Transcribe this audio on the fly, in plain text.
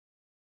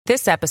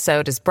This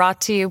episode is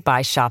brought to you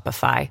by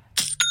Shopify.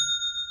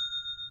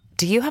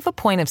 Do you have a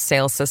point of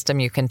sale system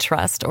you can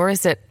trust, or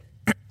is it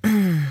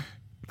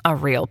a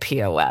real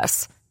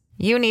POS?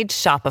 You need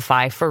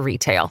Shopify for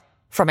retail.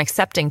 From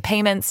accepting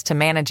payments to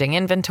managing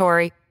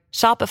inventory,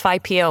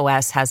 Shopify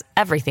POS has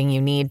everything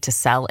you need to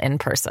sell in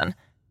person.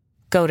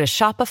 Go to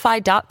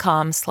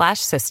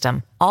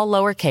shopify.com/system, all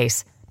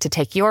lowercase, to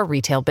take your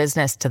retail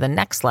business to the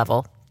next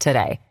level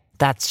today.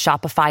 That's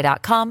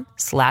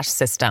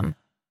shopify.com/system.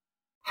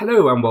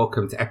 Hello and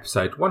welcome to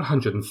episode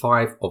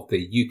 105 of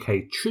the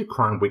UK True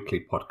Crime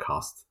Weekly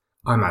podcast.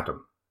 I'm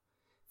Adam.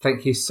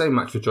 Thank you so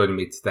much for joining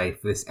me today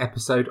for this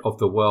episode of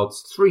the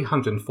world's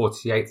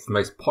 348th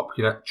most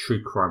popular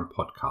true crime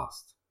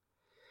podcast.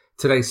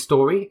 Today's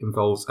story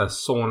involves a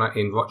sauna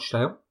in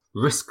Rochdale,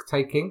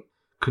 risk-taking,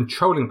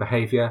 controlling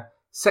behaviour,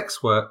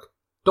 sex work,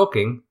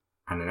 dogging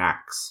and an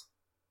axe.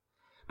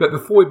 But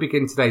before we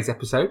begin today's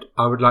episode,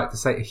 I would like to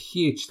say a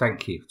huge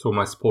thank you to all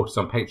my supporters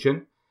on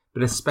Patreon,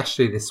 but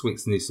especially this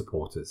week's new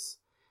supporters.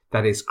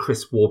 That is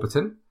Chris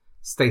Warburton,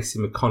 Stacey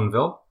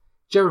McConville,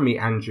 Jeremy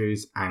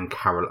Andrews and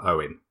Carol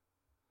Owen.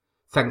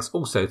 Thanks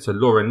also to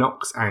Laura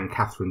Knox and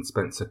Catherine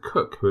Spencer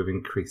Cook, who have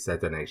increased their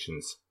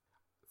donations.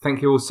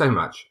 Thank you all so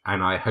much,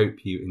 and I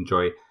hope you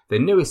enjoy the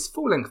newest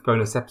full-length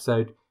bonus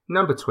episode,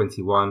 number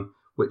 21,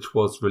 which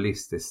was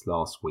released this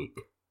last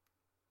week.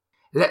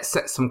 Let's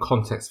set some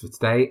context for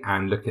today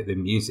and look at the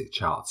music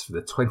charts for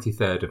the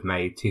 23rd of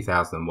May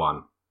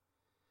 2001.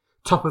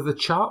 Top of the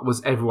chart was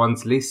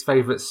everyone's least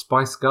favourite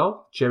Spice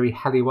Girl, Geri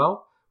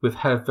Halliwell, with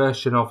her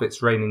version of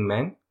It's Raining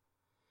Men.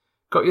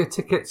 Got your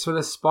tickets for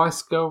the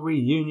Spice Girl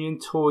reunion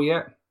tour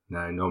yet?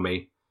 No, nor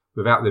me.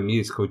 Without the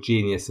musical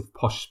genius of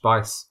Posh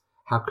Spice,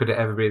 how could it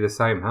ever be the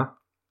same, huh?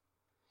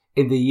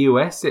 In the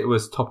US, it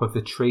was top of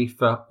the tree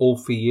for All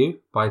For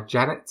You by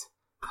Janet.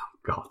 Oh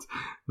God,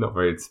 not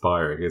very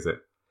inspiring, is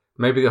it?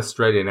 Maybe the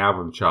Australian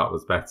album chart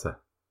was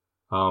better.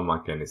 Oh my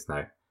goodness,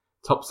 no.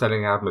 Top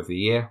selling album of the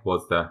year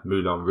was the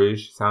Moulin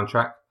Rouge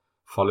soundtrack,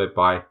 followed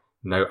by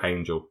No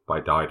Angel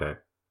by Dido.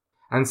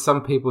 And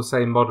some people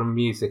say modern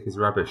music is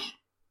rubbish.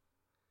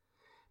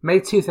 May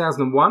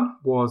 2001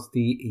 was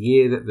the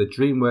year that the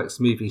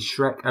DreamWorks movie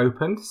Shrek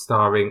opened,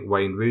 starring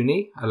Wayne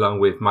Rooney, along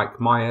with Mike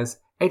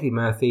Myers, Eddie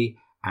Murphy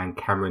and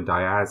Cameron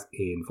Diaz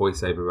in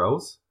voiceover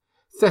roles.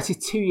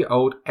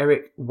 32-year-old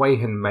Eric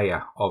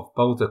Weihenmayer of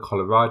Boulder,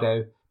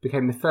 Colorado,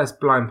 became the first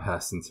blind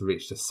person to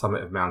reach the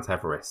summit of Mount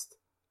Everest.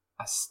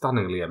 A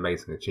stunningly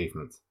amazing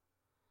achievement.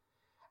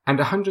 And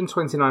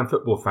 129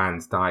 football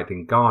fans died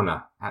in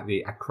Ghana at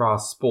the Accra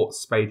Sports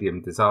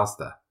Stadium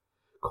disaster,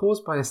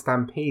 caused by a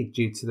stampede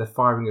due to the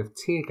firing of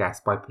tear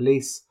gas by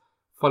police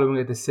following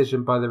a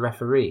decision by the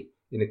referee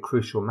in a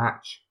crucial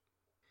match.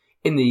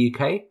 In the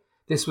UK,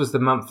 this was the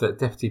month that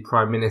Deputy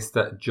Prime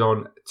Minister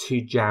John Two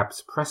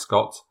Jabs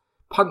Prescott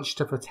punched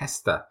a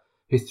protester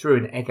who threw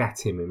an egg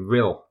at him in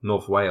Rhyl,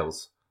 North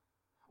Wales.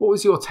 What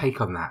was your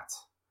take on that?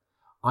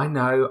 I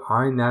know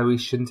he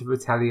shouldn't have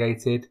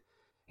retaliated.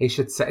 He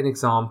should set an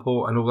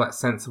example and all that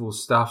sensible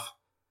stuff.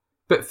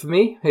 But for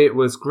me, it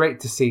was great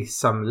to see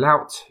some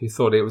lout who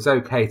thought it was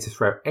okay to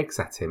throw eggs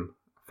at him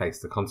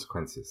face the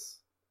consequences.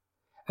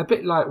 A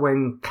bit like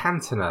when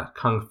Cantona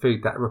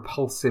kung-fu'd that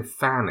repulsive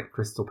fan at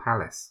Crystal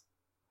Palace.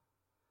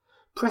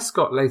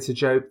 Prescott later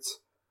joked,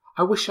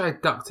 "I wish I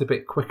had ducked a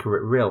bit quicker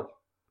at Rhyl.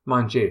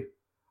 Mind you,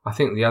 I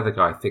think the other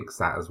guy thinks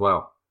that as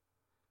well."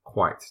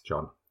 Quite,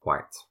 John,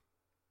 quite.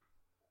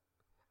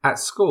 At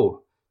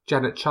school,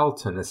 Janet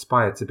Charlton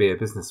aspired to be a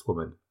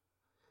businesswoman.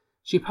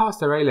 She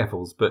passed her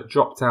A-levels but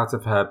dropped out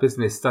of her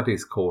business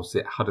studies course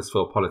at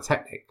Huddersfield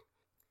Polytechnic,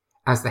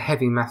 as the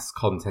heavy maths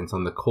content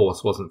on the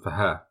course wasn't for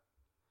her.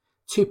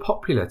 Too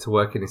popular to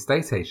work in a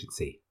estate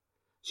agency,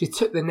 she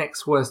took the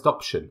next worst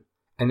option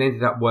and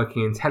ended up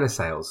working in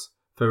telesales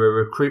for a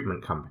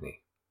recruitment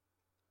company.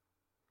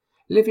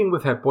 Living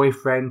with her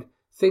boyfriend,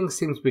 things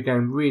seemed to be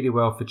going really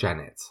well for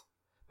Janet,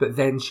 but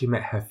then she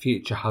met her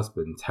future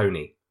husband,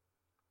 Tony.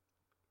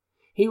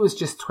 He was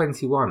just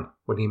 21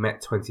 when he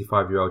met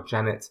 25-year-old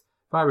Janet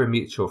via a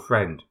mutual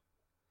friend.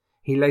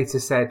 He later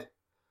said,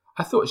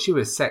 "I thought she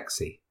was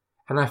sexy,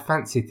 and I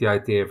fancied the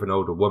idea of an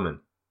older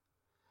woman.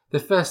 The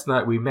first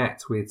night we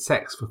met, we had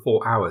sex for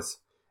 4 hours,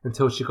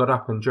 until she got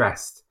up and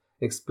dressed,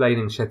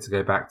 explaining she had to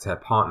go back to her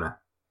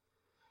partner.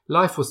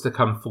 Life was to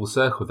come full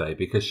circle though,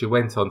 because she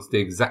went on to do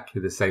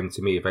exactly the same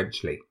to me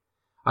eventually.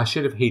 I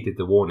should have heeded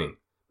the warning,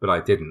 but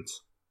I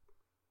didn't."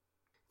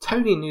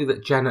 Tony knew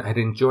that Janet had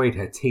enjoyed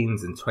her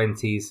teens and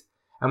 20s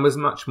and was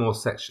much more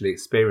sexually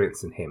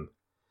experienced than him,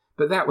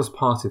 but that was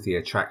part of the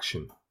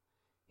attraction.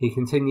 He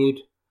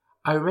continued,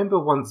 "I remember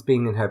once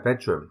being in her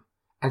bedroom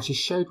and she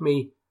showed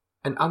me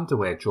an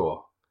underwear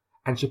drawer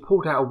and she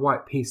pulled out a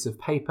white piece of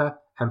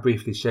paper and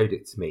briefly showed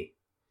it to me.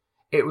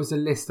 It was a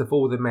list of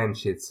all the men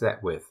she had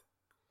slept with.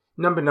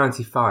 Number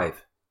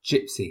 95,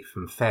 Gypsy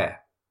from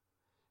Fair.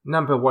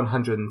 Number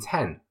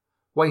 110,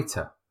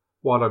 Waiter,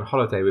 while on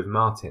holiday with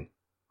Martin.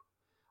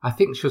 I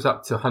think she was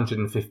up to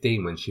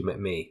 115 when she met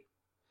me.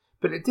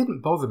 But it didn't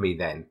bother me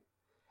then.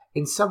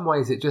 In some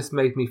ways it just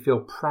made me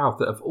feel proud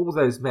that of all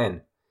those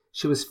men,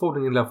 she was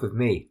falling in love with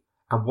me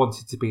and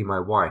wanted to be my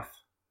wife.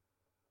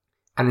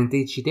 And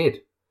indeed she did.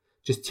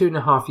 Just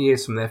 2.5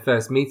 years from their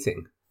first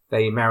meeting,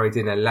 they married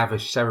in a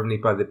lavish ceremony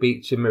by the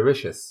beach in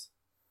Mauritius.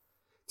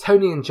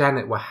 Tony and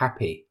Janet were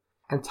happy,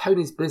 and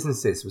Tony's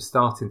businesses were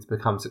starting to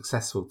become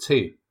successful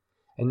too,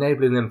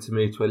 enabling them to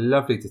move to a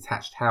lovely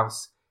detached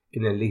house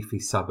in a leafy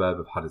suburb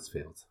of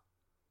Huddersfield.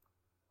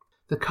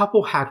 The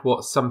couple had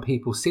what some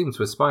people seem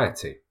to aspire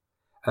to,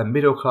 a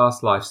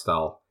middle-class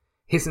lifestyle,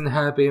 his and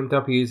her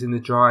BMWs in the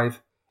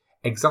drive,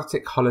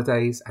 exotic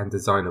holidays and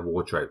designer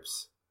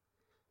wardrobes.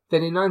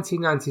 Then in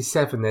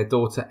 1997 their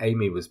daughter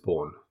Amy was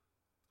born.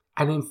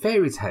 And in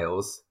fairy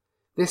tales,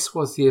 this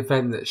was the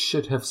event that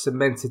should have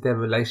cemented their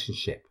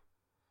relationship,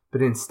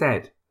 but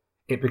instead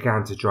it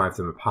began to drive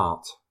them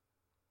apart.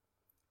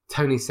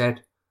 Tony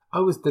said, "I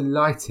was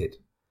delighted,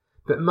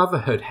 but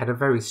motherhood had a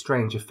very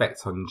strange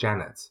effect on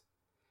Janet.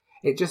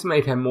 It just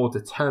made her more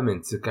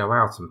determined to go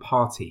out and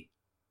party.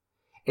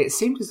 It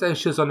seemed as though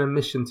she was on a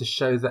mission to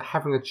show that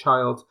having a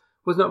child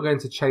was not going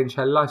to change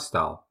her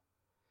lifestyle.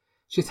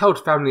 She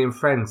told family and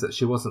friends that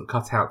she wasn't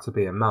cut out to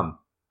be a mum.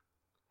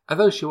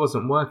 Although she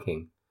wasn't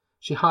working,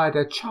 she hired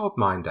a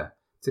childminder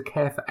to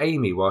care for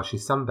Amy while she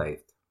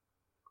sunbathed.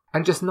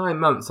 And just 9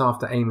 months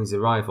after Amy's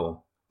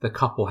arrival, the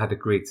couple had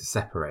agreed to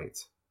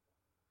separate."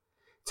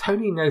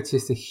 Tony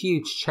noticed a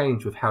huge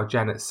change with how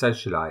Janet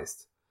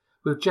socialised,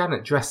 with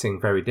Janet dressing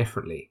very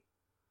differently.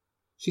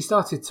 She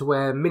started to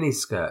wear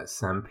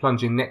miniskirts and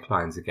plunging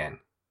necklines again.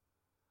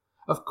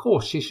 Of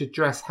course she should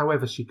dress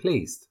however she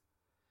pleased,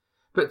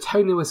 but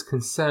Tony was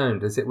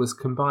concerned as it was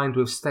combined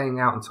with staying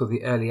out until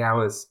the early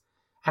hours,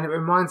 and it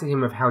reminded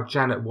him of how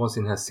Janet was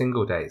in her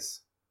single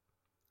days.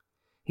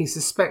 He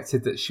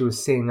suspected that she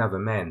was seeing other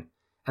men,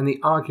 and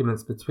the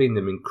arguments between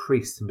them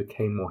increased and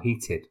became more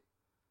heated.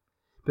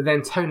 But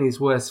then Tony's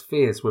worst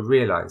fears were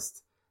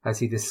realised as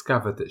he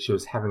discovered that she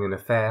was having an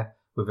affair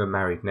with a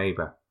married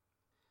neighbour.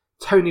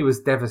 Tony was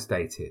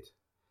devastated.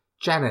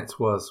 Janet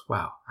was,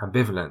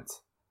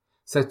 ambivalent.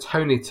 So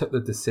Tony took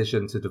the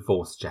decision to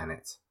divorce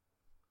Janet.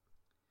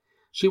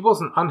 She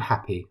wasn't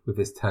unhappy with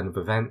this turn of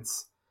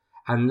events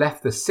and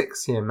left the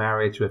 6-year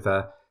marriage with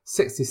a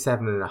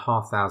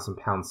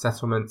 £67,500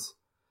 settlement,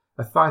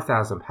 a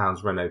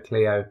 £5,000 Renault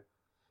Clio,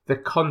 the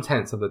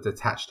contents of the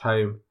detached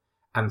home,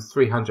 and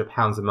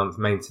 £300 a month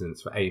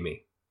maintenance for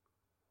Amy.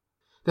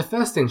 The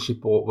first thing she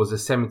bought was a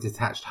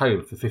semi-detached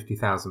home for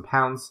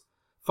 £50,000,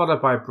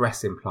 followed by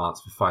breast implants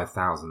for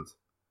 £5,000.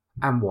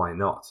 And why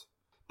not?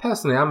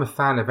 Personally, I'm a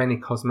fan of any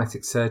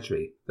cosmetic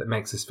surgery that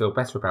makes us feel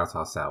better about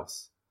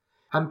ourselves.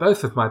 And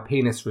both of my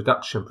penis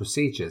reduction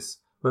procedures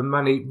were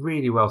money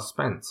really well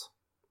spent.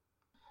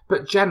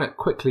 But Janet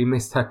quickly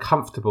missed her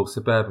comfortable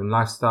suburban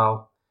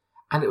lifestyle,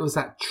 and it was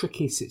that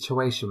tricky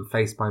situation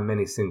faced by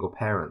many single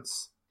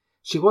parents.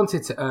 She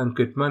wanted to earn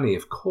good money,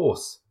 of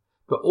course,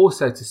 but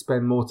also to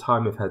spend more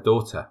time with her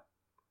daughter.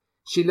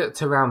 She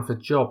looked around for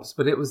jobs,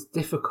 but it was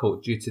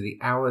difficult due to the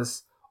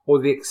hours or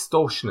the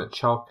extortionate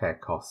childcare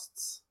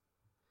costs.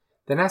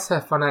 Then as her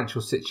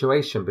financial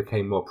situation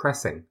became more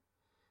pressing,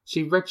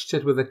 she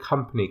registered with a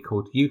company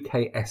called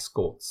UK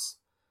Escorts,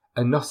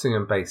 a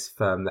Nottingham-based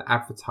firm that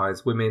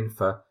advertised women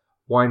for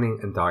wining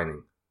and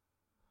dining.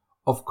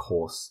 Of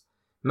course,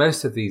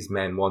 most of these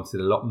men wanted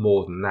a lot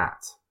more than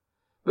that,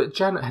 but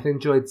Janet had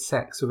enjoyed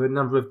sex with a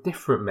number of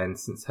different men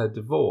since her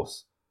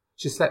divorce.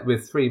 She slept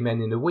with 3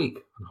 men in a week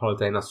on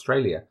holiday in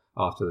Australia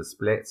after the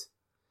split,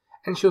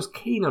 and she was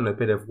keen on a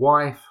bit of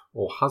wife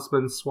or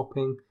husband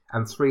swapping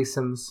and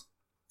threesomes.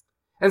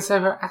 And so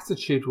her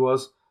attitude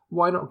was,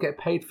 why not get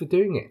paid for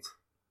doing it?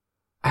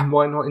 And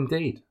why not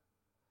indeed?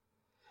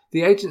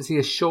 The agency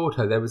assured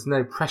her there was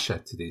no pressure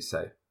to do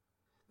so.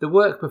 The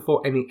work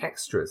before any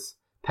extras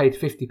paid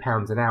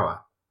 £50 an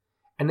hour,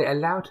 and it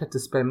allowed her to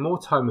spend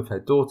more time with her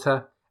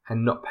daughter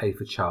and not pay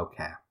for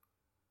childcare.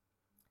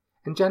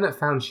 And Janet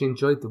found she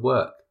enjoyed the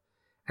work,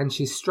 and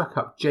she struck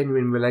up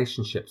genuine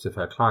relationships with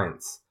her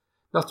clients,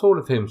 not all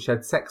of whom she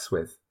had sex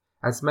with,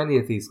 as many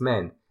of these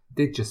men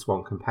did just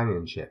want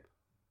companionship.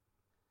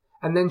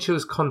 And then she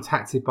was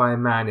contacted by a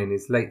man in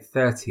his late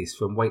 30s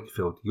from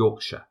Wakefield,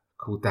 Yorkshire,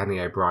 called Danny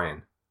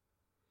O'Brien.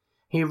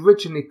 He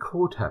originally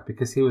called her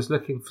because he was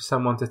looking for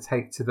someone to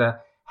take to the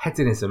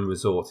hedonism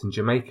resort in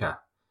Jamaica,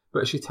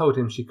 but she told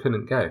him she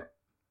couldn't go.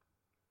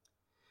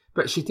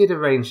 But she did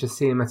arrange to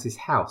see him at his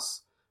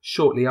house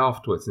shortly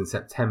afterwards in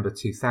September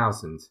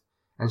 2000,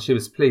 and she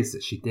was pleased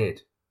that she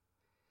did.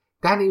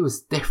 Danny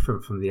was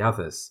different from the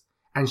others,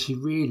 and she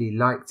really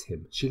liked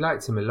him. She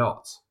liked him a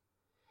lot.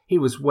 He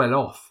was well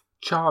off,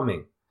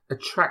 charming,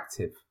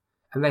 attractive,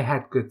 and they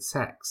had good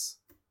sex.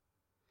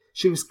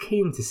 She was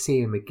keen to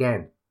see him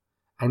again,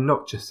 and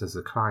not just as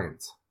a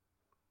client.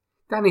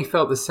 Danny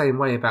felt the same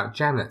way about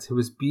Janet, who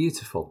was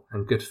beautiful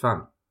and good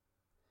fun.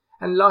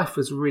 And life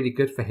was really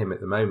good for him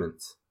at the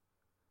moment.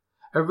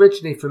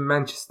 Originally from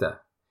Manchester,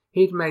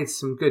 he'd made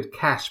some good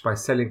cash by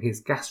selling his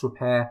gas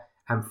repair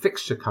and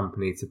fixture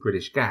company to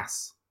British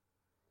Gas.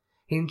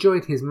 He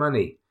enjoyed his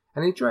money,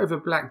 and he drove a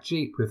black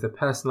Jeep with the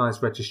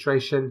personalised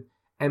registration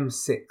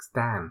M6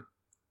 Dan.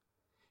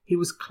 He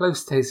was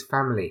close to his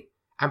family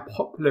and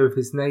popular with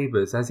his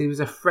neighbours, as he was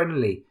a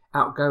friendly,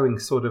 outgoing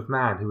sort of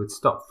man who would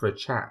stop for a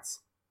chat.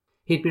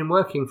 He'd been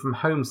working from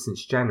home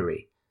since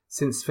January,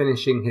 since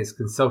finishing his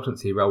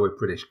consultancy role with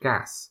British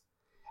Gas,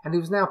 and he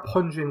was now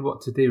pondering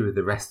what to do with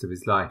the rest of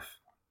his life.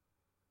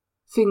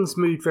 Things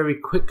moved very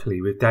quickly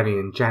with Danny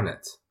and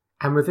Janet,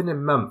 and within a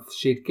month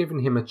she had given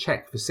him a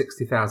cheque for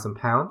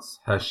 £60,000,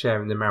 her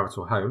share in the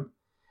marital home,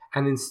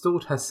 and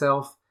installed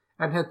herself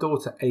and her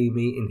daughter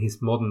Amy in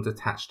his modern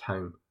detached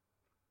home.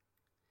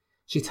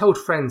 She told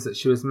friends that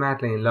she was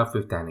madly in love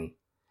with Danny,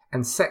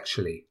 and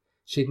sexually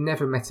she'd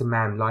never met a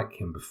man like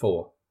him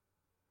before.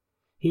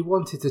 He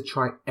wanted to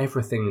try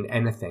everything and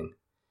anything,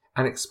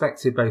 and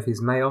expected both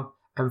his male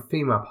and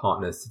female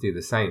partners to do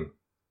the same.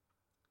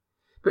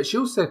 But she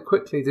also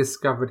quickly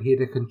discovered he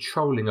had a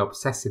controlling,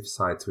 obsessive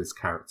side to his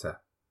character.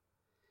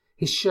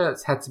 His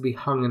shirts had to be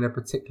hung in a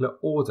particular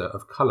order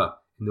of colour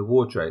in the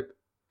wardrobe.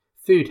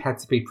 Food had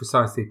to be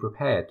precisely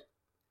prepared.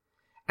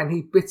 And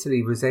he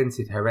bitterly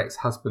resented her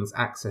ex-husband's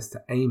access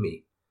to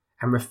Amy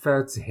and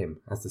referred to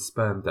him as the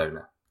sperm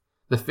donor.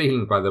 The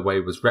feeling, by the way,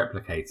 was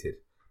replicated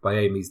by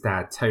Amy's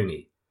dad,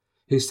 Tony,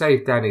 who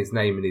saved Danny's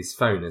name in his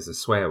phone as a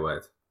swear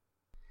word.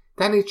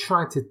 Danny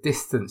tried to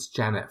distance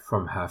Janet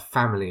from her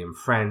family and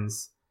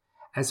friends,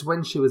 as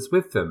when she was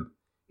with them,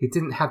 he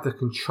didn't have the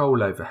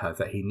control over her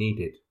that he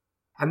needed.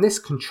 And this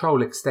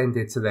control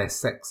extended to their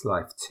sex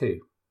life too.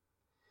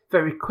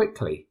 Very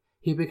quickly,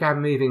 he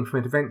began moving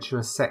from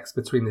adventurous sex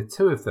between the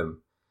two of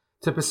them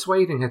to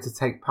persuading her to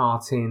take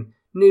part in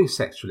new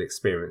sexual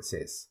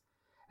experiences,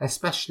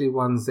 especially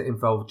ones that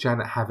involved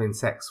Janet having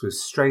sex with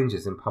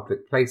strangers in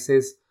public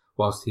places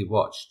whilst he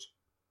watched.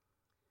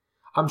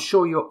 I'm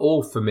sure you're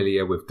all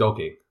familiar with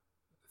dogging,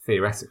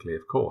 theoretically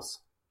of course.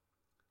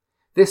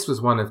 This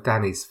was one of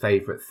Danny's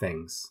favourite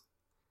things.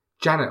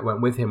 Janet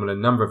went with him on a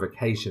number of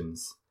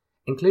occasions,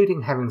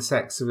 including having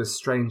sex with a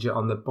stranger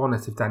on the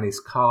bonnet of Danny's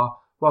car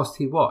whilst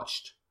he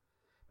watched.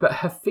 But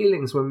her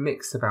feelings were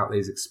mixed about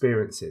these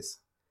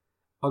experiences.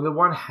 On the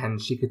one hand,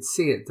 she could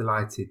see it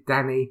delighted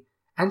Danny,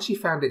 and she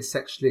found it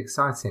sexually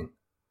exciting.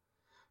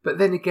 But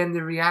then again,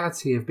 the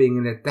reality of being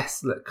in a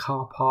desolate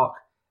car park,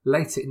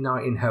 late at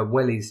night in her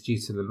wellies due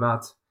to the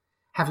mud,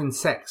 having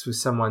sex with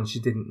someone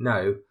she didn't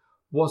know,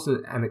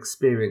 wasn't an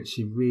experience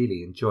she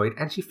really enjoyed,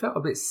 and she felt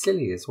a bit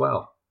silly as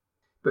well.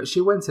 But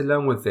she went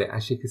along with it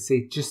as she could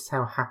see just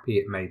how happy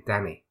it made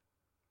Danny.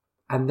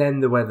 And then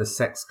there were the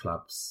sex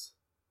clubs.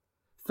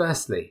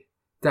 Firstly,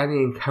 Danny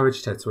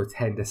encouraged her to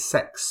attend a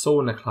sex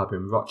sauna club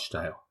in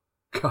Rochdale.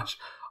 Gosh,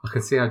 I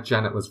can see how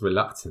Janet was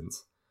reluctant.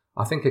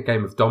 I think a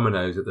game of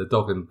dominoes at the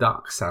Dog and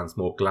Duck sounds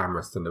more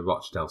glamorous than the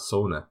Rochdale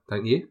sauna,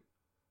 don't you?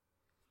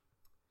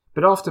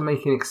 But after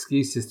making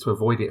excuses to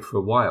avoid it for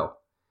a while,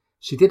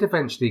 she did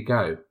eventually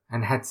go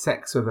and had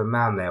sex with a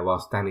man there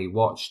whilst Danny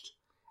watched,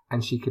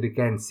 and she could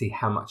again see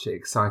how much it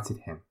excited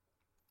him.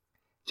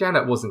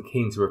 Janet wasn't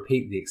keen to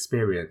repeat the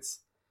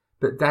experience,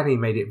 but Danny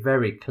made it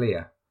very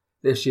clear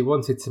that if she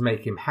wanted to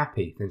make him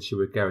happy, then she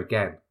would go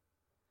again.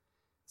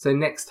 So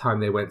next time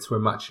they went to a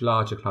much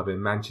larger club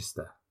in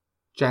Manchester,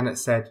 Janet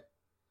said,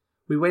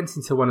 "We went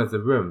into one of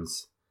the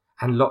rooms,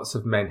 and lots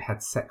of men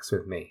had sex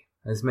with me,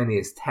 as many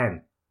as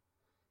 10.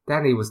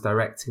 Danny was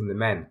directing the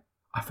men.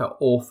 I felt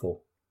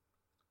awful.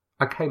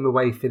 I came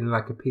away feeling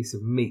like a piece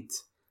of meat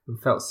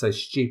and felt so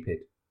stupid.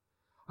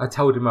 I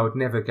told him I would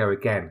never go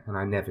again, and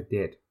I never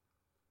did."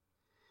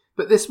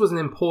 But this was an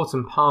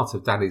important part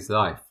of Danny's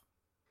life.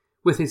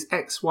 With his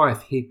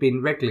ex-wife, he'd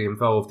been regularly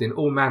involved in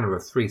all manner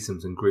of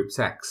threesomes and group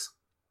sex.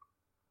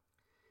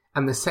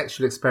 And the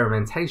sexual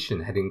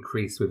experimentation had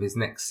increased with his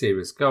next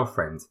serious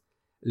girlfriend,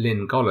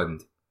 Lynn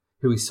Golland,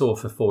 who he saw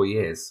for 4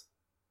 years.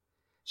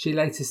 She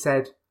later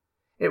said,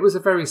 "It was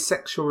a very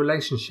sexual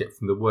relationship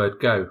from the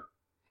word go.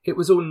 It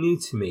was all new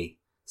to me,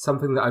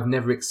 something that I've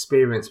never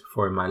experienced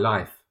before in my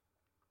life."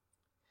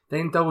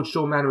 They indulged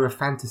all manner of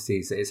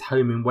fantasies at his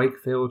home in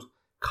Wakefield,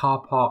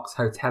 car parks,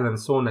 hotel and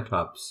sauna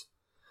clubs.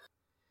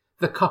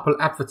 The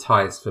couple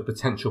advertised for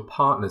potential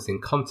partners in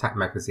contact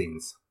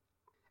magazines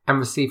and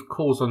received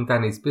calls on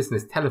Danny's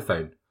business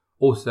telephone,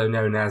 also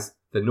known as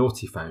the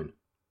naughty phone.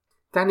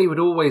 "Danny would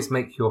always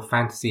make your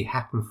fantasy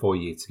happen for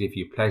you to give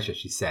you pleasure,"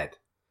 she said,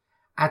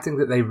 adding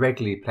that they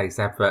regularly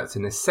placed adverts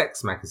in a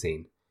sex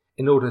magazine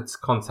in order to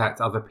contact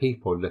other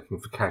people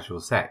looking for casual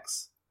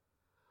sex.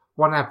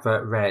 One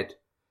advert read,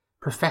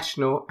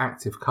 "Professional,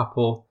 active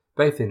couple,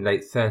 both in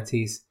late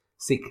 30s,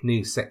 seek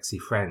new sexy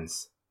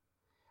friends,"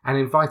 and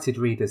invited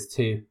readers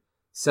to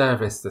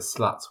service the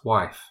slut's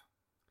wife.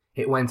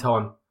 It went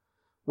on,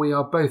 "We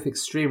are both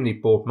extremely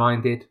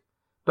broad-minded,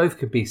 both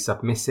can be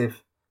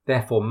submissive,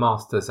 therefore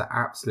masters are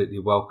absolutely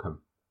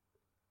welcome."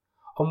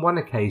 On one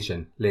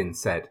occasion, Lynn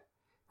said,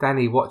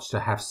 Danny watched her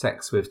have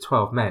sex with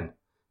 12 men,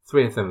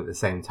 3 of them at the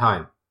same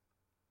time.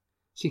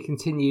 She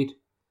continued,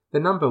 "The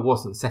number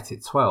wasn't set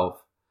at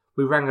 12.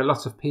 We rang a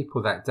lot of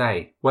people that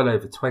day, well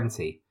over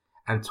 20,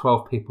 and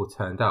 12 people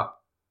turned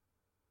up."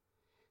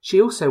 She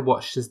also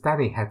watched as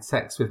Danny had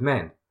sex with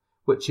men,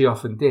 which he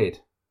often did,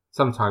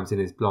 sometimes in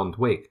his blonde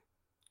wig.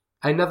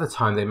 Another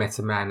time they met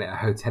a man at a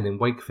hotel in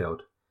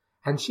Wakefield,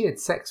 and she had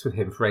sex with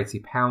him for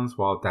 £80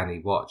 while Danny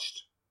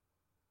watched.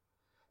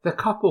 The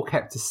couple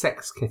kept a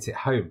sex kit at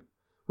home,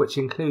 which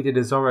included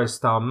a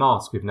Zorro-style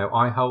mask with no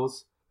eye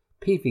holes,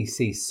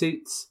 PVC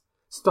suits,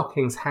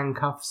 stockings,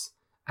 handcuffs,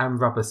 and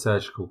rubber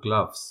surgical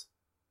gloves.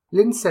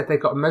 Lynn said they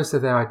got most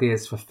of their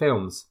ideas for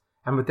films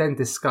and would then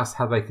discuss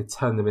how they could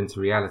turn them into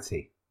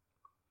reality.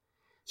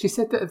 She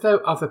said that though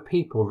other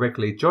people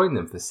regularly joined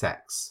them for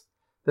sex,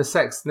 the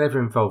sex never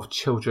involved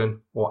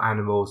children or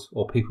animals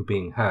or people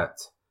being hurt.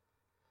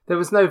 There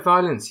was no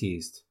violence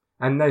used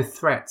and no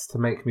threats to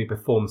make me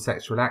perform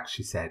sexual acts,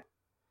 she said.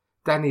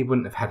 Danny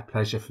wouldn't have had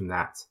pleasure from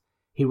that.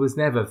 He was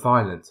never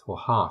violent or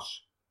harsh.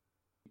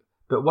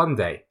 But one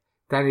day,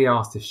 Danny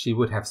asked if she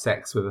would have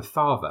sex with a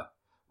father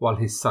while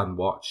his son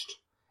watched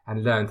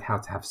and learned how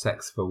to have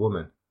sex with a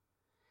woman.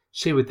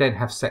 She would then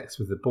have sex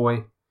with the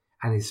boy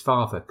and his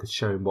father could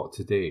show him what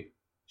to do.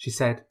 She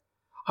said,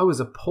 "I was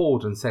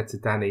appalled and said to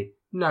Danny,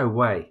 'No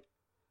way.'"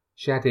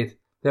 She added,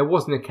 there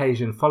was an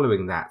occasion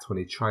following that when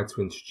he tried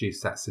to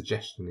introduce that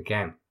suggestion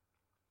again.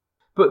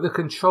 But the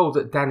control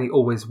that Danny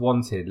always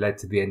wanted led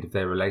to the end of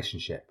their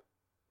relationship.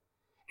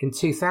 In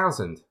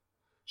 2000,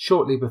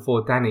 shortly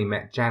before Danny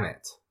met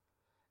Janet,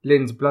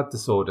 Lynn's blood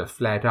disorder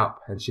flared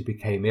up and she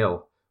became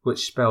ill,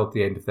 which spelled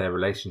the end of their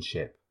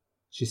relationship.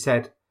 She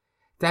said,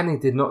 "Danny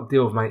did not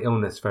deal with my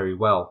illness very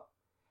well.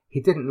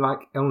 He didn't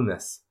like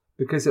illness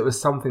because it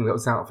was something that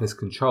was out of his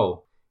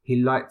control. He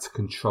liked to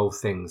control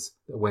things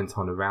that went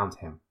on around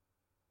him."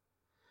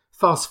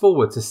 Fast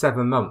forward to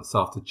 7 months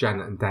after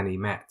Janet and Danny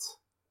met.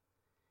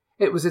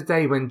 It was a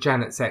day when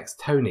Janet's ex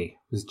Tony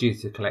was due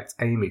to collect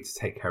Amy to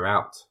take her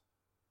out.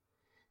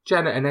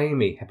 Janet and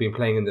Amy had been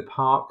playing in the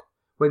park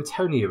when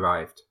Tony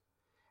arrived,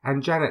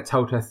 and Janet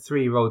told her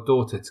 3-year-old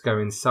daughter to go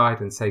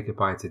inside and say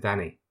goodbye to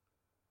Danny.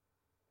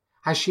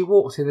 As she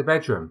walked in the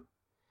bedroom,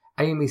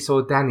 Amy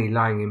saw Danny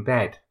lying in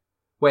bed,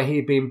 where he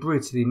had been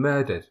brutally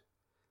murdered,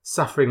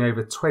 suffering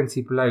over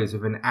 20 blows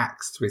with an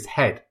axe to his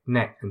head,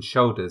 neck and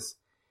shoulders,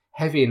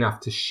 heavy enough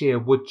to shear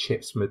wood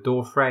chips from a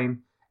door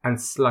frame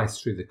and slice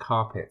through the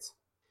carpet.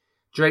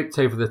 Draped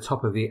over the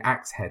top of the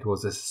axe head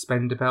was a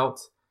suspender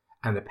belt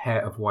and a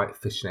pair of white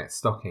fishnet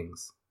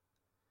stockings.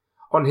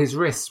 On his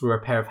wrists were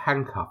a pair of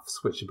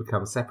handcuffs which had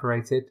become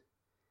separated.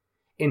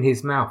 In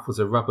his mouth was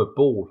a rubber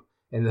ball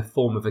in the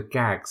form of a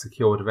gag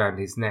secured around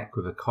his neck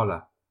with a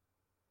collar.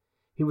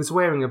 He was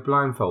wearing a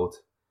blindfold,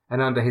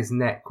 and under his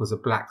neck was a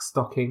black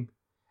stocking,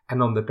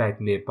 and on the bed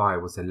nearby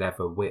was a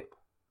leather whip.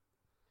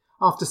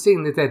 After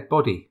seeing the dead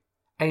body,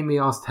 Amy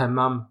asked her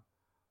mum,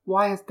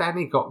 "Why has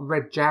Danny got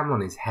red jam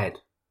on his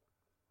head?"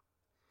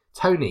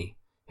 Tony,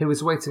 who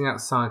was waiting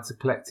outside to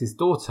collect his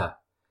daughter,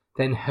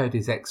 then heard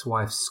his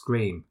ex-wife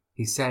scream.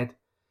 He said,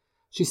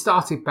 "She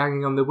started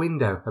banging on the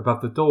window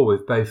above the door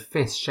with both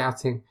fists,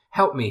 shouting,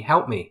 'Help me,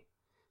 help me.'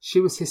 She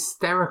was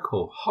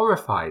hysterical,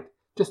 horrified,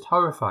 just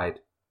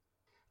horrified."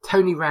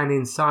 Tony ran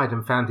inside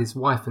and found his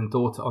wife and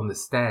daughter on the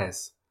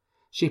stairs.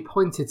 She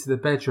pointed to the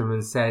bedroom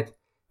and said,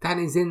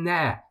 "Danny's in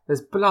there,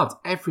 there's blood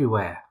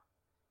everywhere."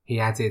 He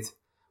added,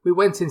 "We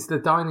went into the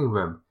dining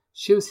room.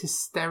 She was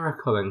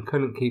hysterical and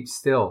couldn't keep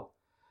still.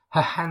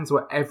 Her hands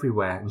were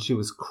everywhere and she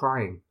was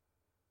crying."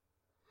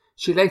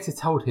 She later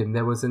told him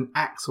there was an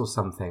axe or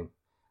something,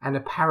 and a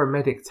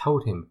paramedic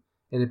told him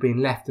it had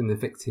been left in the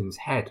victim's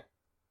head.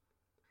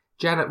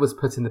 Janet was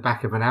put in the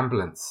back of an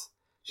ambulance.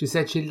 She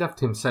said she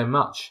loved him so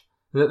much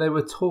and that they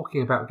were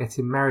talking about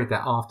getting married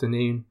that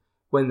afternoon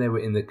when they were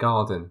in the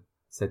garden,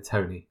 said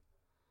Tony.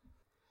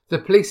 The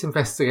police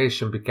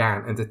investigation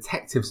began and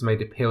detectives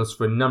made appeals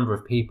for a number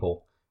of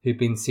people who'd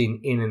been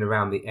seen in and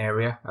around the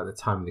area at the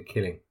time of the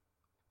killing.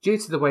 Due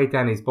to the way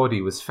Danny's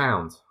body was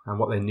found and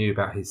what they knew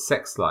about his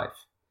sex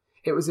life,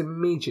 it was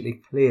immediately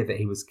clear that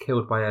he was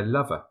killed by a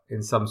lover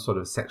in some sort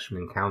of sexual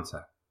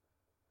encounter.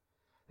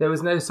 There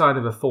was no sign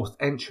of a forced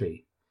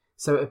entry,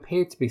 so it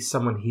appeared to be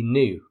someone he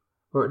knew,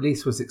 or at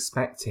least was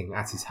expecting,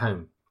 at his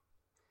home.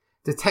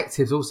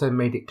 Detectives also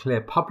made it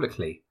clear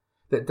publicly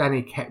that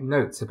Danny kept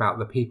notes about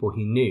the people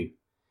he knew,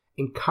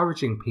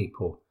 encouraging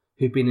people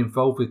who'd been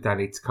involved with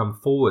Danny to come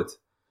forward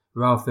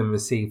rather than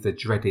receive the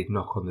dreaded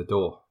knock on the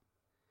door.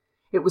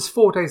 It was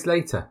 4 days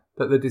later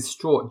that the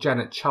distraught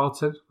Janet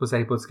Charlton was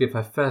able to give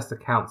her first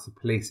account to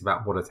police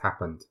about what had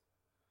happened.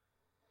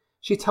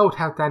 She told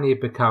how Danny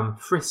had become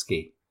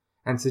frisky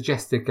and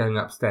suggested going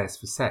upstairs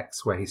for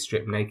sex, where he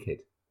stripped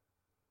naked.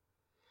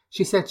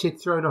 She said she had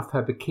thrown off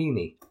her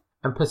bikini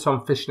and put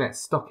on fishnet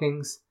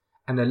stockings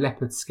and a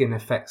leopard skin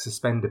effect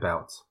suspender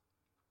belt.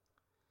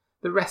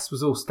 The rest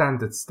was all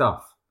standard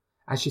stuff,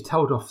 as she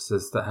told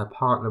officers that her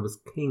partner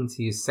was keen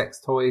to use sex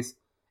toys,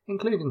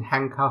 including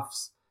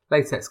handcuffs,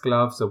 latex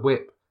gloves, a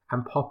whip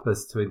and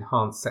poppers to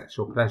enhance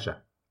sexual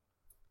pleasure.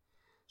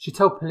 She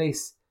told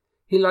police,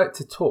 "He liked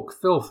to talk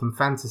filth and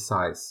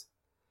fantasise.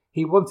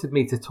 He wanted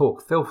me to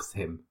talk filth with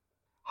him."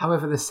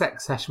 However, the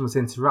sex session was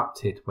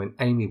interrupted when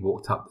Amy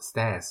walked up the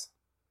stairs.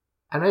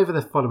 And over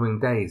the following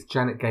days,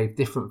 Janet gave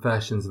different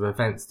versions of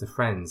events to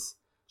friends.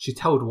 She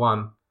told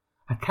one,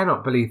 "I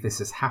cannot believe this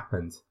has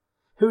happened.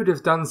 Who'd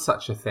have done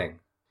such a thing?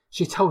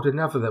 She told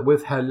another that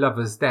with her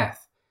lover's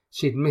death,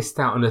 she'd missed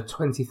out on a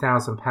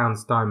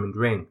 £20,000 diamond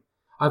ring.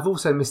 I've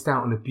also missed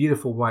out on a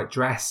beautiful white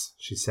dress,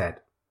 she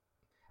said.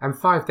 And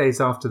 5 days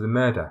after the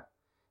murder,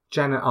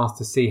 Janet asked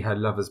to see her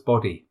lover's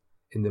body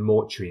in the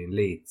mortuary in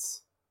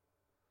Leeds.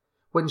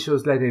 When she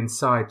was led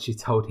inside, she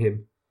told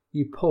him,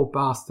 "You poor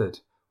bastard,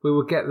 we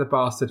will get the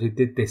bastard who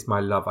did this, my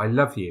love, I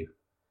love you."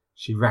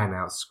 She ran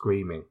out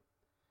screaming.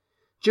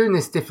 During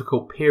this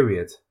difficult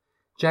period,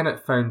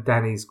 Janet phoned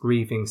Danny's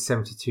grieving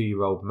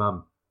 72-year-old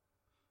mum.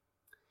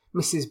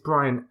 Mrs.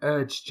 Bryan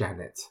urged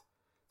Janet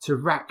to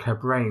rack her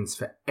brains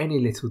for any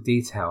little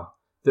detail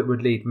that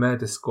would lead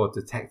murder squad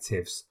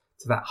detectives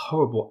to that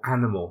horrible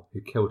animal who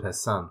killed her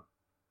son.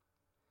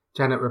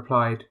 Janet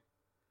replied,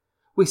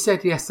 "We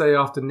said yesterday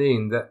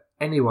afternoon that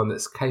anyone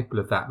that's capable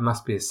of that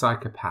must be a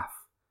psychopath.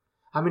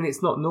 I mean,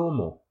 it's not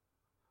normal.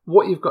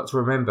 What you've got to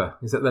remember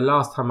is that the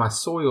last time I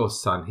saw your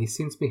son, he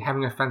seemed to be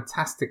having a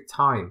fantastic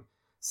time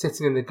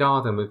sitting in the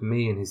garden with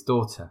me and his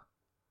daughter.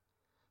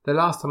 The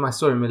last time I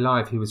saw him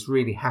alive, he was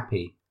really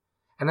happy,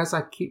 and as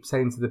I keep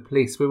saying to the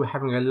police, we were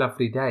having a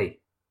lovely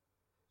day."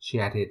 She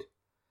added,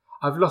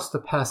 "I've lost a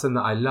person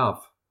that I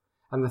love,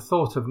 and the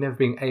thought of never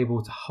being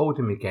able to hold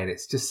him again,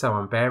 it's just so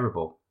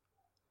unbearable."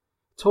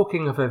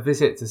 Talking of her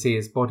visit to see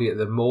his body at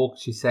the morgue,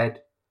 she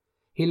said,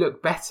 "He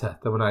looked better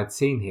than when I had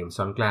seen him,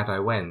 so I'm glad I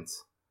went.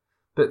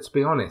 But to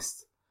be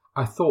honest,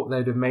 I thought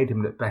they'd have made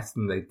him look better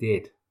than they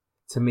did.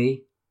 To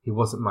me, he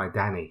wasn't my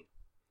Danny."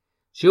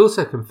 She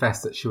also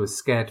confessed that she was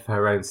scared for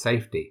her own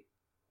safety.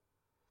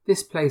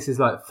 "This place is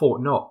like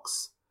Fort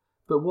Knox,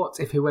 but what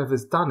if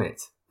whoever's done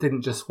it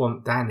didn't just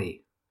want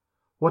Danny?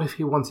 What if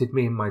he wanted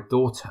me and my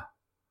daughter?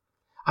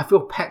 I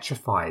feel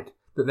petrified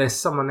that there's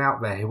someone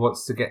out there who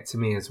wants to get to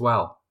me as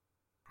well."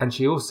 And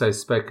she also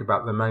spoke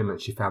about the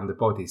moment she found the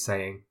body,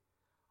 saying,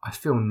 "I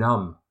feel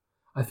numb.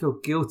 I feel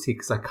guilty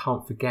because I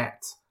can't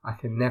forget. I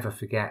can never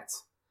forget.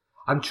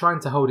 I'm trying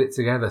to hold it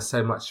together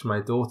so much for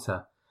my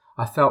daughter.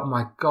 I felt,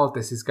 my God,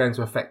 this is going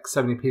to affect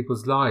so many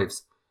people's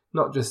lives,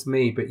 not just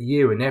me, but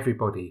you and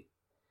everybody.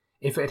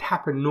 If it had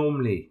happened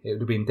normally, it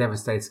would have been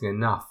devastating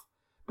enough,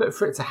 but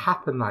for it to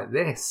happen like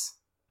this."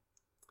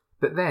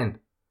 But then,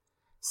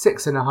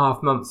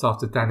 6.5 months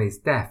after Danny's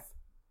death,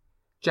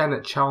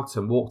 Janet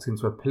Charlton walked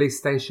into a police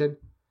station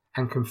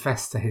and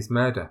confessed to his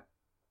murder.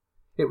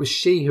 It was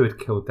she who had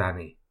killed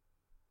Danny.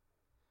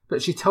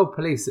 But she told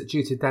police that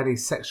due to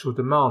Danny's sexual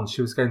demands,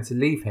 she was going to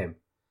leave him.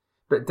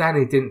 But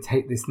Danny didn't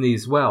take this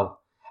news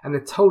well, and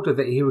had told her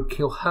that he would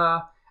kill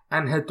her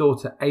and her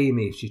daughter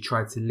Amy if she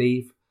tried to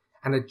leave,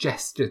 and had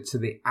gestured to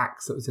the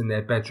axe that was in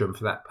their bedroom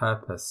for that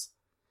purpose.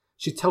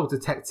 She told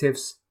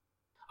detectives,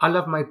 "I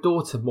love my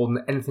daughter more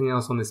than anything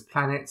else on this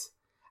planet,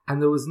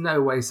 and there was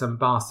no way some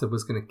bastard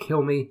was going to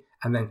kill me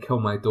and then kill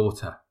my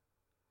daughter."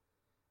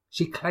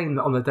 She claimed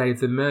that on the day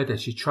of the murder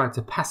she tried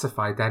to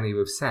pacify Danny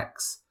with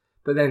sex,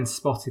 but then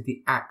spotted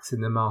the axe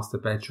in the master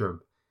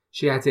bedroom.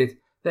 She added,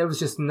 "There was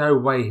just no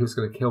way he was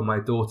going to kill my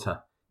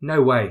daughter.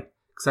 No way,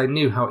 because I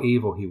knew how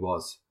evil he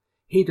was.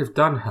 He'd have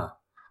done her.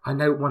 I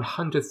know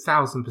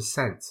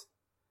 100,000%.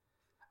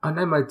 I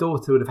know my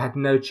daughter would have had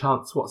no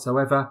chance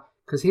whatsoever,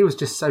 because he was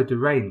just so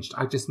deranged.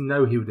 I just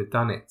know he would have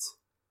done it.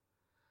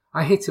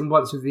 I hit him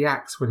once with the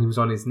axe when he was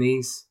on his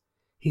knees.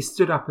 He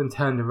stood up and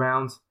turned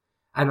around,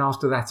 and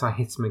after that I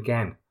hit him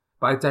again,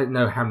 but I don't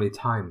know how many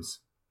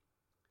times.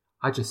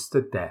 I just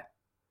stood there.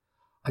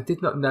 I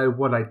did not know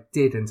what I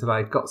did until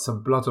I got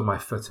some blood on my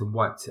foot and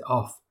wiped it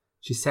off."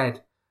 She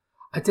said,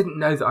 "I didn't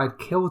know that I'd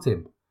killed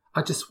him.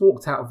 I just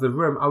walked out of the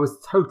room. I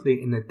was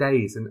totally in a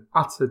daze, an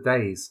utter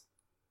daze."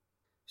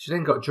 She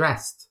then got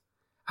dressed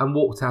and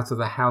walked out of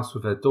the house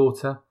with her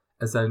daughter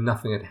as though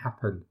nothing had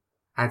happened,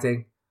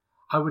 adding,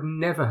 "I would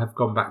never have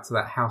gone back to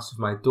that house with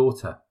my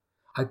daughter.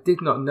 I did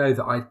not know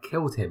that I'd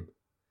killed him.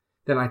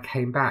 Then I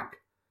came back,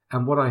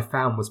 and what I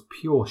found was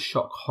pure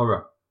shock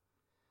horror.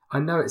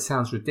 I know it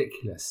sounds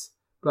ridiculous,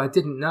 but I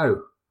didn't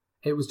know.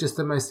 It was just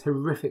the most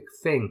horrific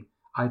thing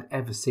I'd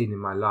ever seen in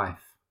my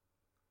life."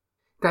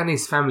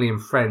 Danny's family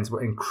and friends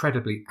were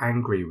incredibly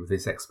angry with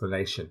this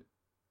explanation.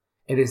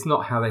 It is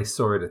not how they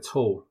saw it at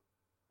all.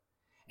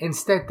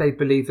 Instead, they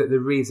believe that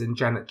the reason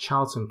Janet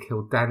Charlton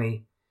killed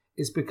Danny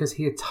is because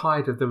he had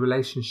tired of the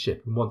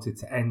relationship and wanted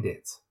to end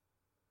it.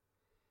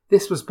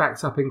 This was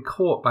backed up in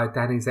court by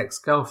Danny's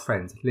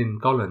ex-girlfriend,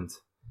 Lynn Golland,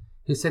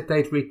 who said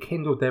they'd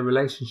rekindled their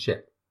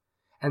relationship,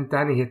 and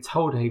Danny had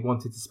told her he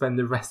wanted to spend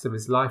the rest of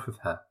his life with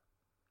her.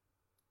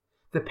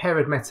 The pair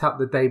had met up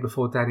the day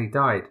before Danny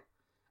died,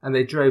 and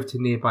they drove to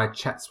nearby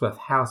Chatsworth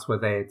House where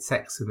they had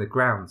sex in the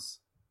grounds.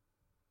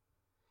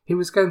 "He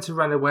was going to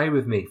run away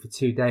with me for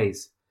 2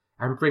 days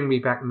and bring me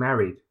back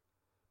married,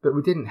 but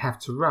we didn't have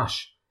to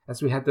rush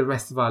as we had the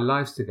rest of our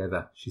lives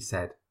together," she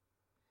said,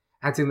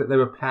 adding that they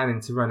were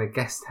planning to run a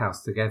guest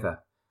house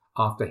together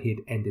after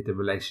he'd ended the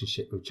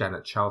relationship with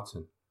Janet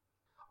Charlton.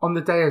 On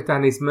the day of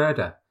Danny's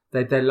murder, they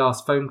had their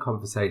last phone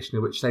conversation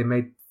in which they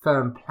made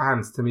firm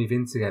plans to move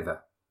in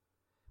together.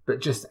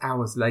 But just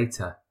hours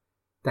later,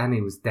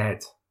 Danny was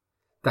dead,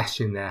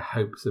 dashing their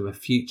hopes of a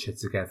future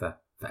together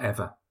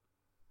forever.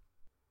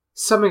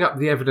 Summing up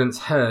the evidence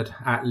heard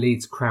at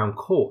Leeds Crown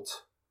Court,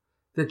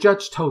 the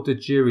judge told the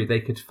jury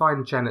they could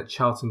find Janet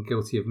Charlton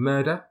guilty of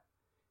murder,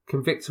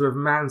 convict her of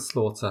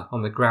manslaughter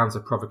on the grounds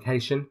of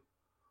provocation,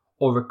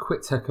 or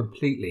acquit her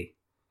completely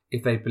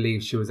if they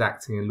believed she was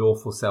acting in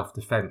lawful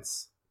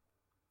self-defence.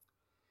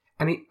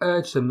 And he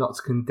urged them not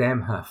to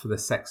condemn her for the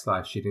sex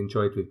life she'd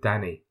enjoyed with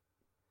Danny.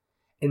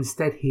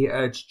 Instead, he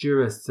urged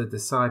jurors to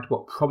decide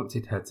what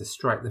prompted her to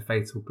strike the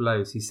fatal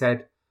blows. He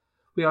said,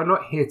 "We are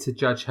not here to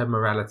judge her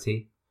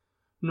morality,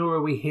 nor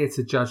are we here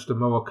to judge the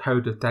moral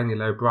code of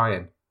Daniel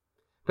O'Brien,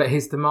 but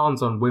his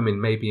demands on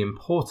women may be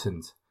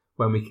important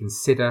when we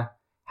consider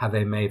how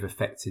they may have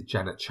affected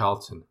Janet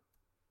Charlton."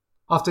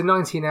 After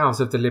 19 hours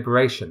of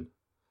deliberation,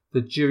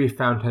 the jury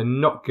found her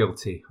not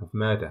guilty of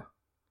murder,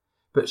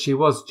 but she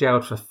was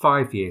jailed for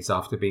 5 years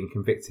after being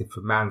convicted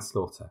for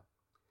manslaughter.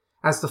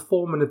 As the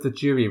foreman of the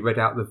jury read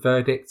out the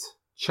verdict,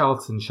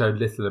 Charlton showed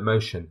little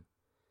emotion,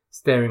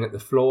 staring at the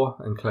floor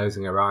and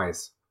closing her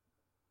eyes.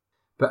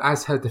 But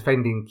as her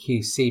defending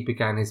QC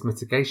began his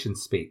mitigation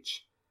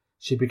speech,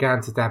 she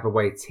began to dab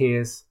away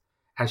tears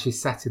as she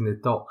sat in the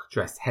dock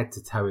dressed head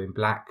to toe in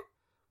black,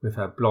 with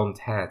her blonde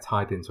hair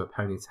tied into a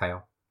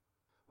ponytail.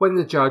 When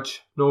the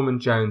judge, Norman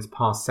Jones,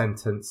 passed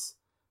sentence,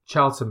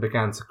 Charlton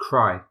began to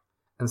cry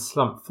and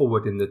slumped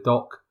forward in the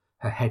dock,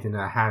 her head in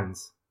her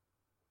hands.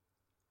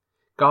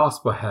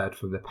 Gasps were heard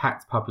from the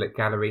packed public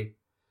gallery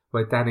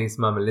where Danny's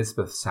mum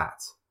Elizabeth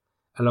sat,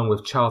 along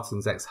with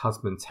Charlton's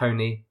ex-husband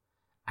Tony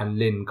and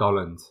Lynn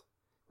Golland,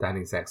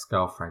 Danny's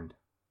ex-girlfriend.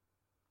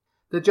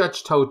 The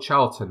judge told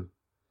Charlton,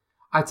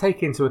 "I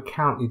take into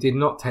account you did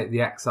not take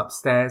the axe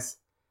upstairs,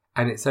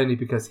 and it's only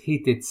because he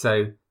did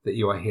so that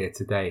you are here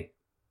today.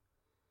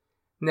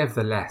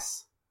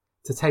 Nevertheless,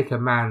 to take a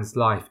man's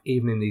life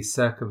even in these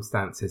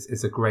circumstances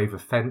is a grave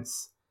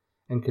offence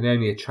and can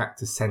only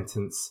attract a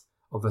sentence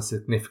of a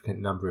significant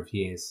number of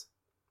years.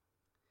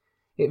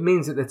 It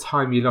means at the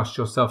time you lost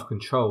your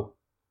self-control.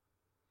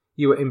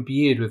 You were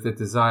imbued with the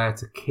desire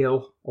to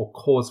kill or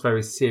cause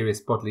very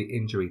serious bodily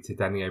injury to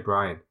Danny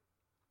O'Brien.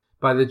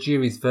 By the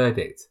jury's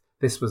verdict,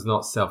 this was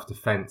not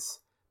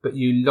self-defence, but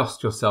you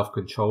lost your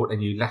self-control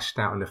and you lashed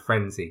out in a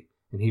frenzy,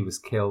 and he was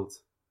killed."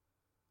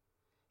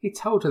 He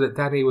told her that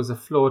Danny was a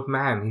flawed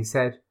man. He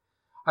said,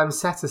 "I'm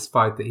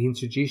satisfied that he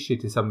introduced you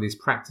to some of these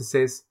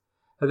practices,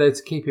 although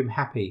to keep him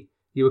happy,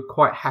 you were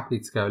quite happy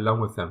to go along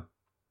with them."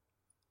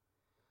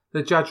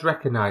 The judge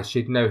recognised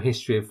she had no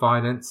history of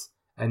violence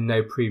and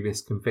no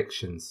previous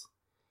convictions.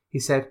 He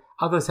said,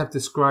 "Others have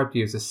described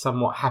you as a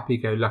somewhat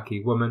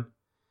happy-go-lucky woman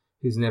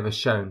who's never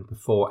shown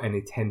before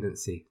any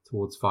tendency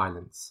towards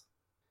violence."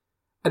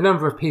 A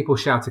number of people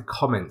shouted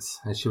comments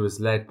as she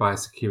was led by a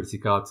security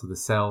guard to the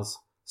cells,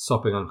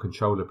 sobbing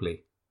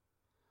uncontrollably.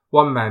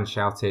 One man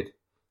shouted,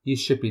 "You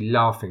should be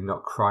laughing,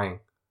 not crying."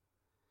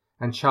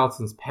 And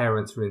Charlton's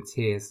parents were in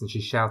tears and she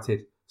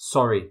shouted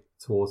 "sorry"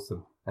 towards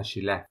them as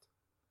she left.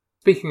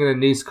 Speaking at a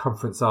news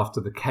conference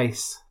after the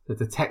case, the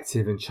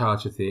detective in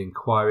charge of the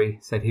inquiry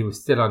said he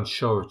was still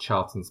unsure of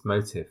Charlton's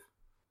motive.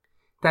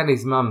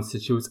 Danny's mum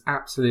said she was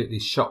absolutely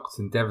shocked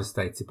and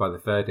devastated by the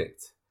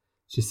verdict.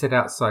 She said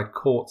outside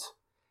court,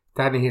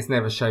 "Danny has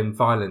never shown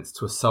violence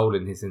to a soul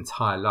in his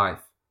entire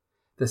life.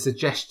 The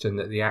suggestion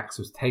that the axe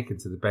was taken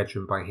to the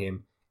bedroom by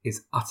him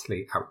is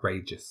utterly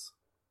outrageous."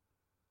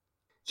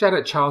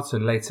 Janet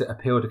Charlton later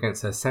appealed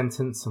against her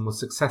sentence and was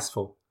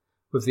successful,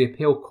 with the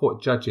appeal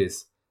court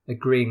judges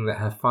agreeing that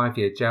her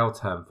 5-year jail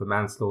term for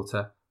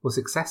manslaughter was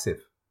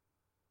excessive.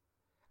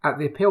 At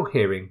the appeal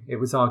hearing, it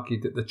was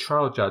argued that the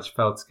trial judge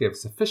failed to give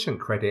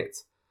sufficient credit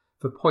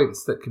for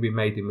points that could be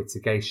made in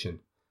mitigation,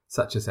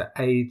 such as her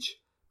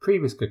age,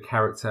 previous good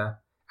character,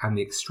 and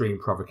the extreme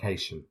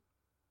provocation.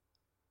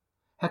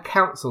 Her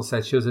counsel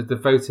said she was a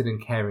devoted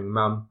and caring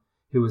mum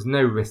who was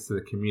no risk to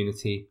the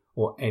community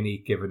or any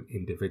given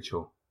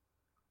individual,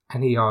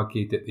 and he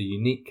argued that the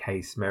unique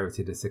case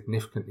merited a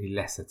significantly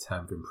lesser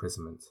term of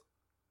imprisonment.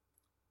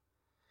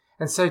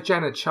 And so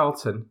Janet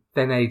Charlton,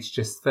 then aged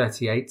just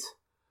 38,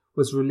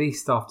 was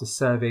released after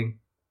serving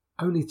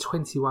only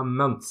 21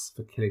 months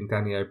for killing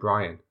Danny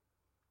O'Brien.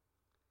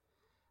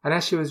 And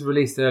as she was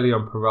released early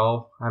on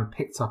parole and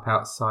picked up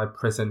outside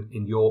prison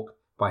in York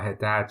by her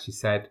dad, she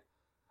said,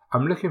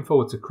 "I'm looking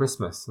forward to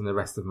Christmas and the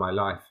rest of my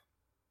life."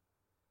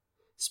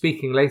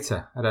 Speaking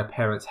later at her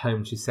parents'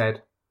 home, she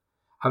said,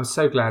 "I'm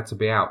so glad to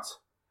be out.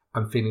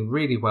 I'm feeling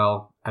really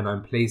well and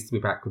I'm pleased to be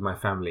back with my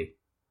family.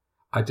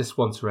 I just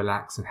want to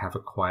relax and have a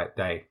quiet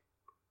day."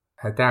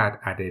 Her dad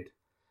added,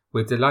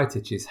 "We're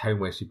delighted she's home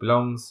where she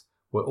belongs.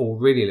 We're all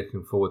really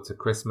looking forward to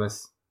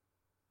Christmas."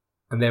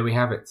 And there we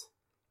have it.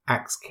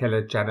 Axe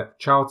killer Janet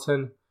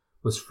Charlton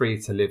was free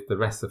to live the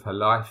rest of her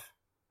life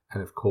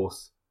and, of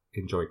course,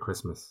 enjoy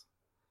Christmas.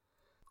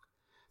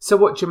 So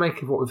what do you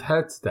make of what we've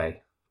heard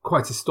today?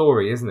 Quite a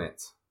story, isn't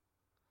it?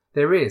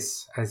 There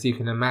is, as you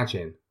can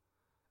imagine,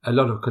 a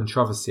lot of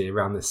controversy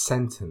around the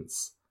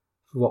sentence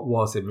for what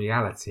was in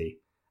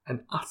reality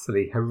an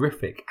utterly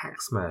horrific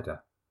axe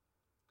murder.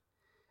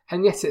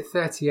 And yet at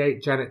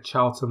 38, Janet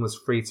Charlton was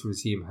free to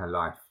resume her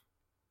life.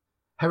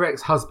 Her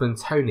ex-husband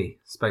Tony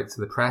spoke to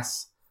the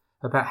press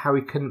about how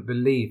he couldn't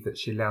believe that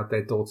she allowed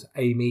their daughter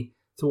Amy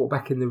to walk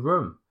back in the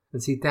room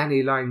and see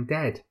Danny lying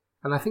dead,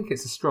 and I think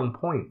it's a strong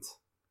point.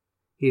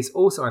 He is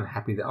also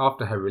unhappy that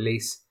after her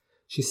release,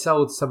 she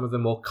sold some of the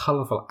more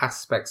colourful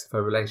aspects of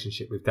her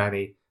relationship with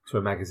Danny to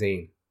a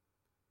magazine.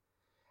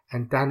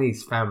 And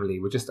Danny's family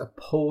were just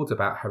appalled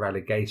about her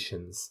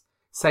allegations,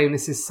 saying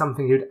this is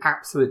something he had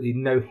absolutely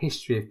no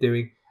history of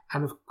doing,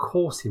 and of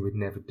course he would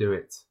never do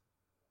it.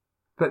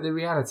 But the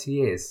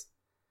reality is,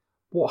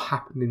 what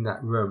happened in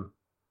that room,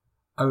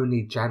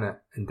 only Janet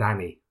and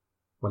Danny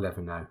will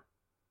ever know.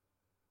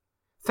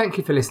 Thank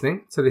you for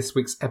listening to this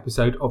week's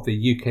episode of the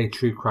UK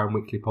True Crime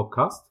Weekly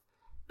podcast.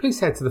 Please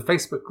head to the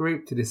Facebook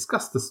group to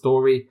discuss the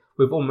story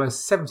with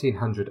almost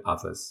 1,700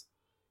 others.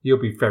 You'll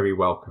be very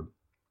welcome.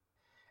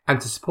 And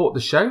to support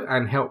the show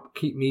and help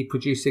keep me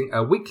producing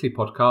a weekly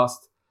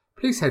podcast,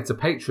 please head to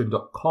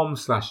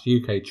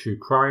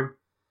patreon.com/UKTrueCrime.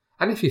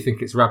 And if you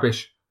think it's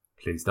rubbish,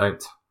 please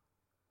don't.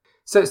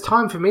 So it's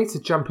time for me to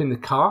jump in the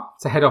car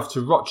to head off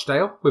to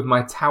Rochdale with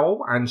my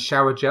towel and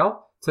shower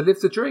gel to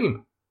live the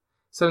dream.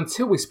 So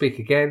until we speak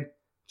again,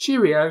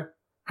 cheerio,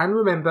 and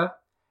remember,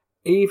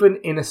 even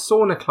in a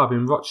sauna club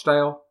in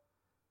Rochdale,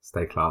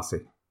 stay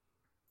classy.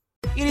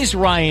 It is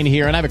Ryan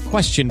here, and I have a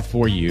question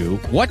for you.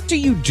 What do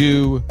you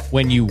do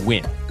when you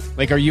win?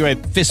 Like, are you a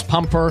fist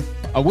pumper,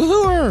 a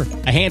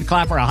woohooer, a hand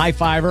clapper, a high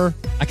fiver?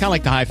 I kind of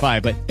like the high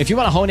five, but if you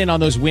want to hone in on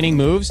those winning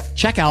moves,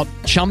 check out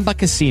Chumba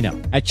Casino.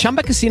 At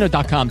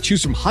ChumbaCasino.com,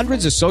 choose from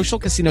hundreds of social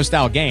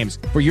casino-style games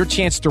for your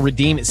chance to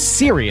redeem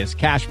serious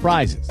cash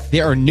prizes.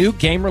 There are new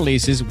game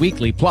releases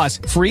weekly, plus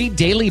free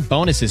daily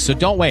bonuses, so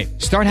don't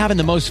wait. Start having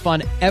the most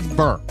fun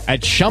ever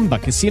at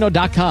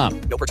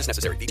ChumbaCasino.com. No purchase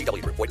necessary.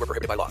 VGW Group. Void where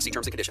prohibited by law. See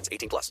terms and conditions.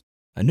 18+.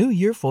 A new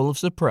year full of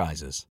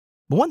surprises.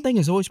 But one thing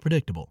is always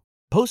predictable.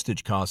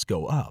 Postage costs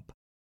go up.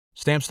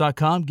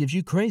 Stamps.com gives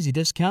you crazy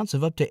discounts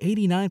of up to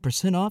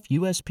 89% off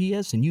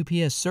USPS and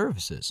UPS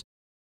services.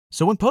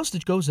 So when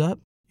postage goes up,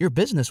 your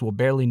business will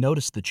barely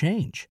notice the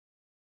change.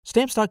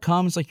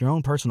 Stamps.com is like your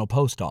own personal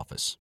post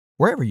office,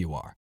 wherever you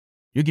are.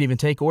 You can even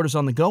take orders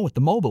on the go with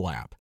the mobile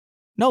app.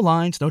 No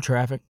lines, no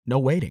traffic, no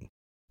waiting.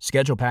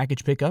 Schedule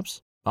package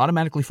pickups,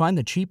 automatically find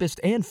the cheapest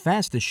and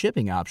fastest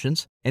shipping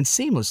options, and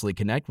seamlessly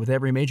connect with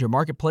every major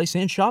marketplace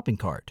and shopping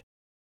cart.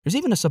 There's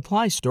even a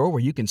supply store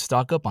where you can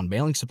stock up on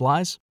mailing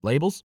supplies,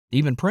 labels,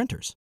 even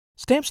printers.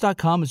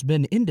 Stamps.com has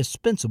been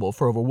indispensable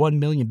for over 1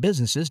 million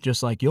businesses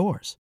just like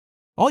yours.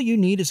 All you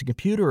need is a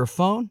computer or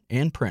phone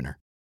and printer.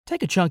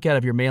 Take a chunk out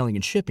of your mailing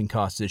and shipping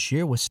costs this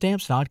year with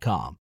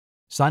Stamps.com.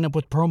 Sign up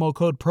with promo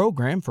code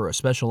PROGRAM for a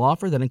special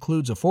offer that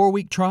includes a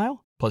 4-week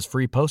trial, plus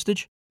free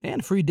postage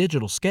and free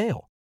digital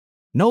scale.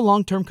 No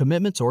long-term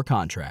commitments or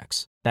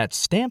contracts. That's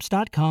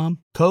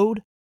Stamps.com,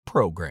 code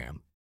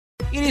PROGRAM.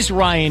 It is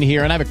Ryan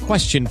here, and I have a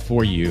question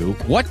for you.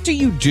 What do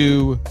you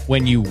do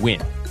when you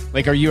win?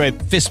 Like, are you a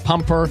fist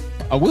pumper,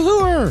 a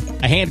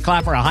woohooer, a hand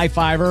clapper, a high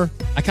fiver?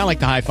 I kind of like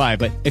the high five,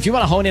 but if you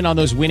want to hone in on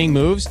those winning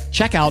moves,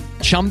 check out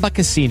Chumba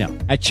Casino.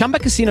 At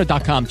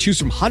ChumbaCasino.com, choose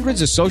from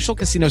hundreds of social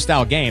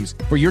casino-style games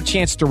for your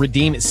chance to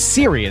redeem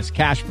serious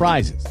cash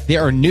prizes.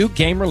 There are new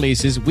game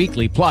releases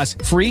weekly, plus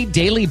free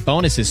daily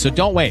bonuses, so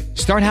don't wait.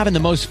 Start having the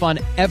most fun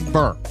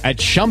ever at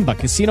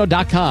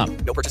ChumbaCasino.com.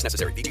 No purchase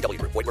necessary. VGW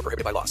Group. Void where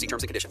prohibited by law. See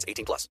terms and conditions. 18+.